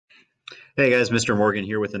Hey guys, Mr. Morgan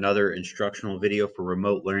here with another instructional video for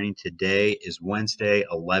remote learning. Today is Wednesday,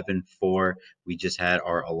 11/4. We just had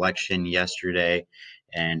our election yesterday,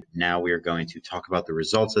 and now we are going to talk about the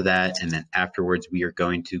results of that. And then afterwards, we are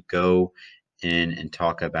going to go in and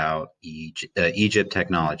talk about Egypt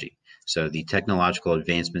technology. So the technological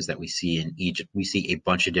advancements that we see in Egypt, we see a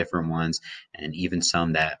bunch of different ones, and even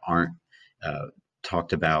some that aren't uh,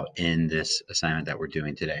 talked about in this assignment that we're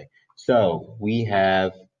doing today. So we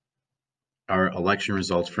have our election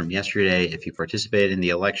results from yesterday. If you participated in the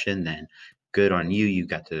election, then good on you. You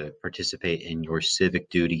got to participate in your civic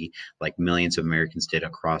duty like millions of Americans did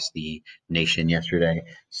across the nation yesterday.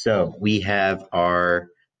 So we have our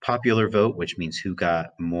popular vote, which means who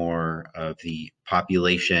got more of the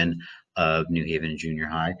population of New Haven Junior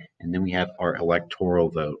High. And then we have our electoral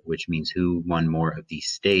vote, which means who won more of the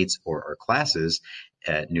states or classes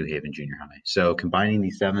at New Haven Junior High. So combining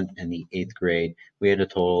the seventh and the eighth grade, we had a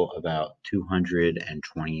total of about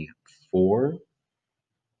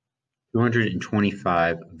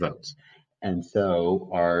 225 votes. And so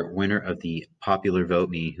our winner of the popular vote,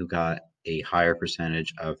 meaning who got a higher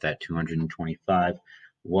percentage of that 225,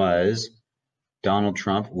 was Donald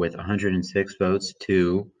Trump with 106 votes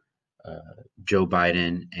to Joe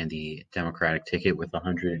Biden and the Democratic ticket with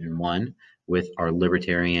 101, with our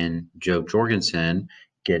Libertarian Joe Jorgensen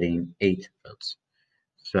getting 8 votes.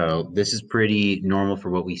 So this is pretty normal for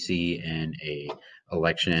what we see in a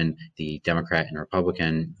election. The Democrat and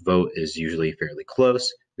Republican vote is usually fairly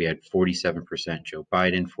close. We had 47% Joe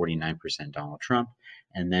Biden, 49% Donald Trump,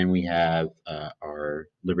 and then we have our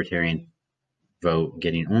Libertarian vote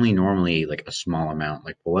getting only normally like a small amount,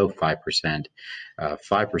 like below 5%.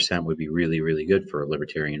 5% would be really, really good for a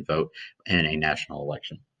Libertarian vote in a national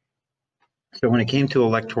election. So when it came to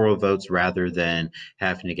electoral votes, rather than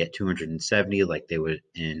having to get 270 like they would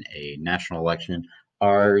in a national election,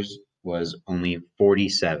 ours was only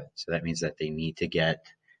 47. So that means that they need to get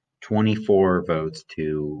 24 votes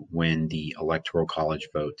to win the electoral college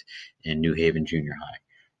vote in New Haven Junior High.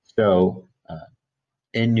 So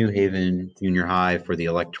in New Haven Junior High for the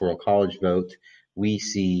electoral college vote, we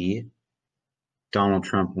see Donald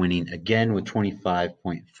Trump winning again with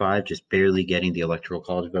 25.5, just barely getting the electoral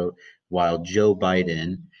college vote, while Joe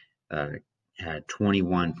Biden had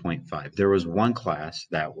 21.5. There was one class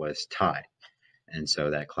that was tied, and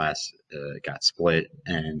so that class got split,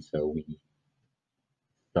 and so we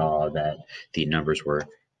saw that the numbers were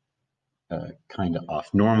kind of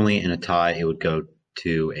off. Normally in a tie, it would go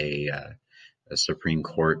to a Supreme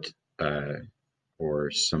Court or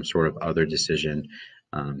some sort of other decision,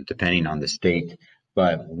 depending on the state.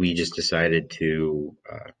 But we just decided to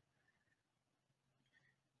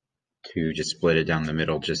just split it down the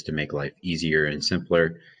middle just to make life easier and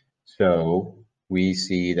simpler. So we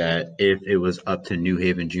see that if it was up to New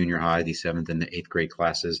Haven Junior High, the 7th and the 8th grade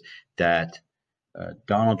classes, that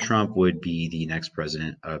Donald Trump would be the next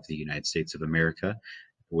president of the United States of America,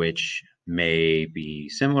 which may be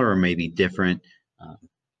similar or maybe different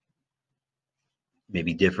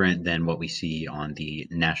than what we see on the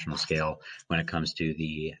national scale when it comes to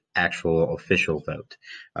the actual official vote.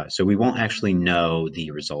 So we won't actually know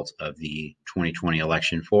the results of the 2020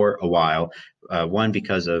 election for a while. One,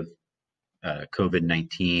 because of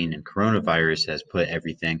COVID-19 and coronavirus has put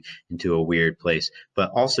everything into a weird place,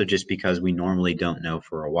 but also just because we normally don't know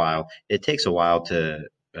for a while. It takes a while to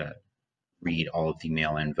read all of the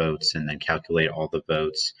mail-in votes and then calculate all the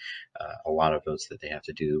votes, a lot of votes that they have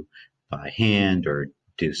to do by hand or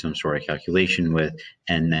do some sort of calculation with,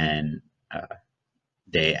 and then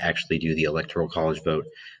they actually do the electoral college vote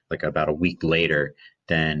like about a week later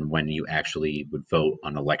than when you actually would vote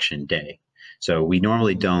on election day. So we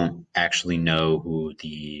normally don't actually know who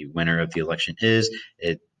the winner of the election is.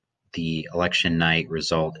 The election night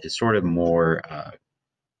result is sort of more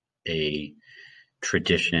a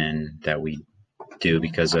tradition that we do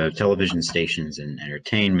because of television stations and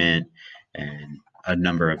entertainment and a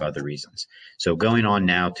number of other reasons. So going on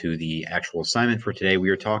now to the actual assignment for today,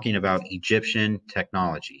 we are talking about Egyptian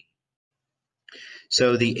technology.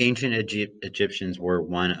 So the ancient Egyptians were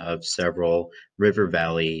one of several river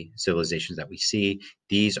valley civilizations that we see.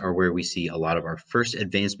 These are where we see a lot of our first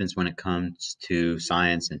advancements when it comes to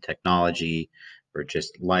science and technology or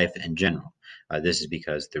just life in general. This is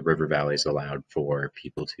because the river valleys allowed for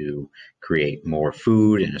people to create more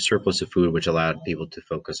food and a surplus of food, which allowed people to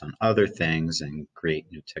focus on other things and create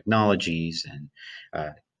new technologies. And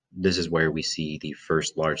this is where we see the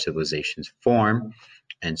first large civilizations form.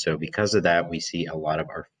 And so because of that, we see a lot of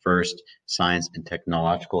our first science and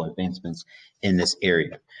technological advancements in this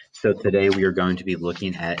area. So today we are going to be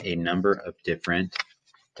looking at a number of different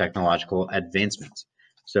technological advancements.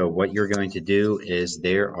 So what you're going to do is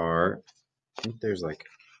there are, I think there's like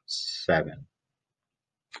 7.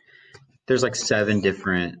 There's like 7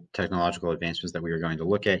 different technological advancements that we are going to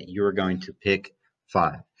look at. You are going to pick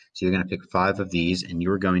 5. So you're going to pick 5 of these, and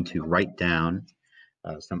you are going to write down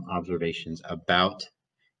some observations about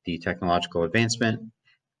the technological advancement,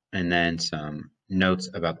 and then some notes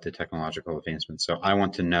about the technological advancement. So I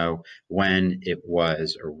want to know when it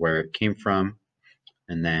was or where it came from,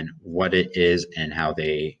 and then what it is and how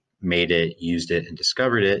they made it, used it, and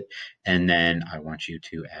discovered it. And then I want you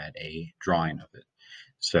to add a drawing of it.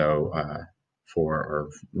 So for our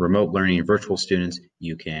remote learning and virtual students,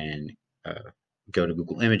 you can go to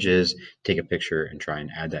Google Images, take a picture, and try and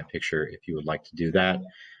add that picture if you would like to do that.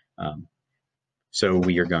 So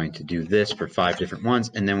we are going to do this for 5 different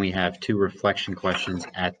ones, and then we have 2 reflection questions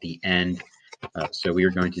at the end. So we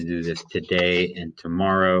are going to do this today and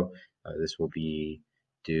tomorrow. This will be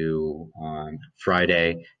due on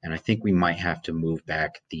Friday, and I think we might have to move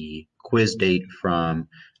back the quiz date from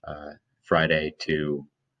Friday to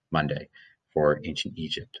Monday for Ancient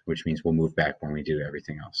Egypt, which means we'll move back when we do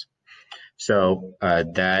everything else. So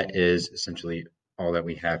that is essentially all that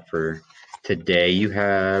we have for today. You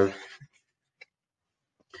have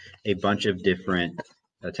a bunch of different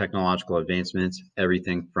technological advancements,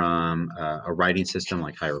 everything from a writing system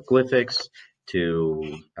like hieroglyphics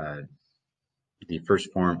to the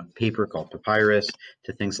first form of paper called papyrus,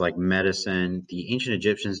 to things like medicine. The ancient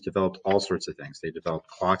Egyptians developed all sorts of things. They developed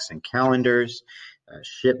clocks and calendars,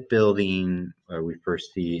 shipbuilding, we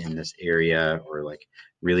first see in this area, or like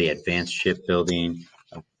really advanced shipbuilding,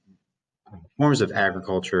 forms of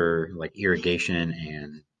agriculture like irrigation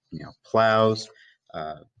and plows.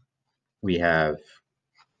 We have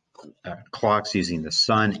clocks using the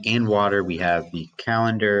sun and water. We have the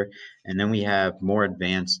calendar, and then we have more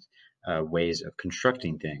advanced ways of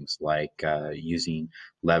constructing things like using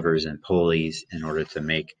levers and pulleys in order to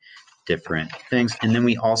make different things. And then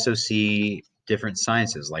we also see different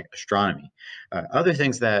sciences like astronomy. Other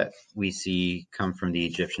things that we see come from the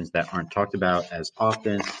Egyptians that aren't talked about as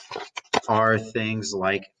often are things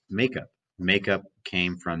like makeup. Makeup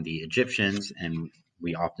came from the Egyptians, and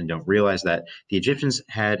we often don't realize that the Egyptians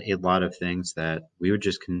had a lot of things that we would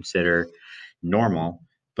just consider normal,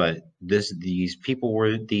 but these people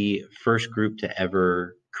were the first group to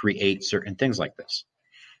ever create certain things like this.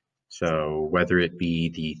 So whether it be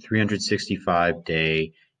the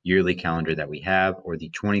 365-day yearly calendar that we have, or the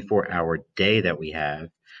 24-hour day that we have,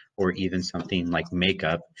 or even something like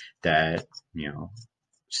makeup that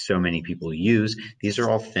so many people use, these are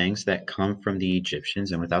all things that come from the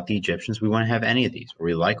Egyptians, and without the Egyptians we wouldn't have any of these, or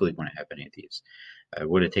we likely wouldn't have any of these. It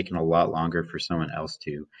would have taken a lot longer for someone else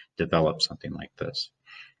to develop something like this.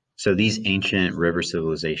 So these ancient river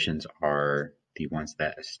civilizations are the ones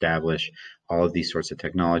that establish all of these sorts of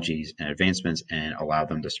technologies and advancements and allow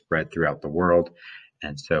them to spread throughout the world.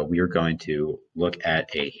 And so we are going to look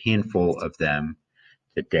at a handful of them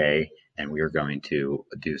today, and we are going to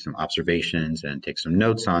do some observations and take some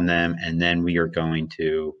notes on them, and then we are going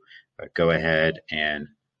to go ahead and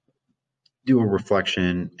do a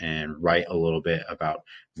reflection and write a little bit about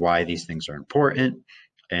why these things are important,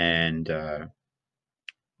 and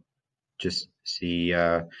just see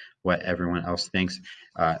what everyone else thinks.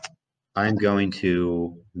 I'm going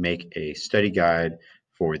to make a study guide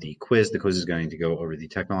for the quiz. The quiz is going to go over the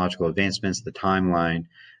technological advancements, the timeline,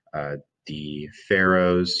 the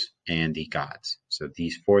pharaohs, and the gods. So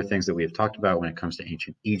these 4 things that we have talked about when it comes to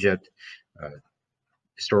ancient Egypt,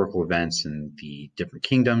 historical events and the different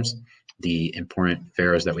kingdoms, the important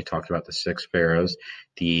pharaohs that we talked about, the 6 pharaohs,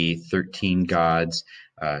 the 13 gods,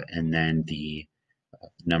 and then the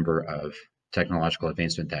number of technological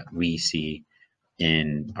advancement that we see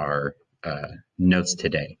in our notes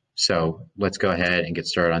today. So let's go ahead and get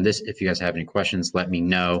started on this. If you guys have any questions, let me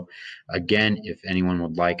know. Again, if anyone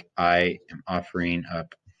would like, I am offering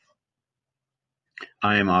up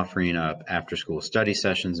after school study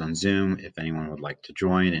sessions on Zoom. If anyone would like to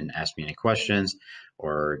join and ask me any questions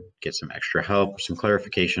or get some extra help or some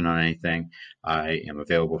clarification on anything, I am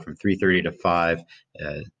available from 3:30 to 5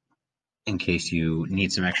 in case you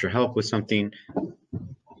need some extra help with something.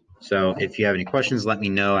 So if you have any questions, let me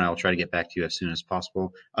know and I'll try to get back to you as soon as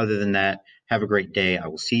possible. Other than that, have a great day. I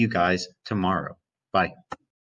will see you guys tomorrow. Bye.